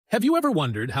Have you ever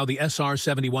wondered how the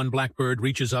SR-71 Blackbird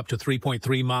reaches up to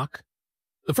 3.3 Mach?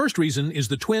 The first reason is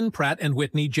the twin Pratt and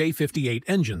Whitney J58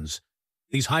 engines.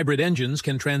 These hybrid engines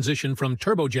can transition from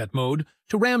turbojet mode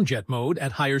to ramjet mode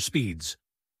at higher speeds.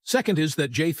 Second is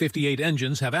that J58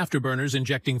 engines have afterburners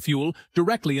injecting fuel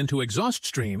directly into exhaust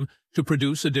stream to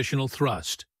produce additional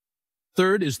thrust.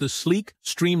 Third is the sleek,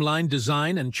 streamlined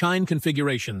design and chine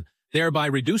configuration, thereby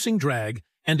reducing drag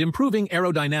and improving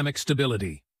aerodynamic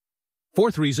stability.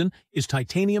 Fourth reason is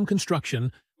titanium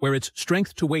construction, where its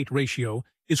strength-to-weight ratio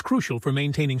is crucial for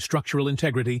maintaining structural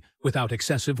integrity without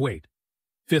excessive weight.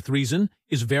 Fifth reason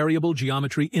is variable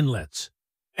geometry inlets.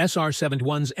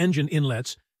 SR-71's engine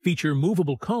inlets feature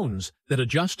movable cones that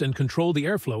adjust and control the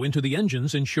airflow into the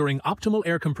engines, ensuring optimal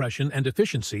air compression and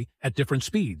efficiency at different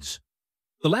speeds.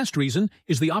 The last reason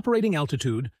is the operating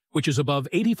altitude, which is above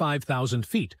 85,000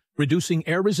 feet, reducing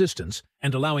air resistance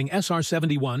and allowing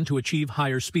SR-71 to achieve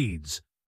higher speeds.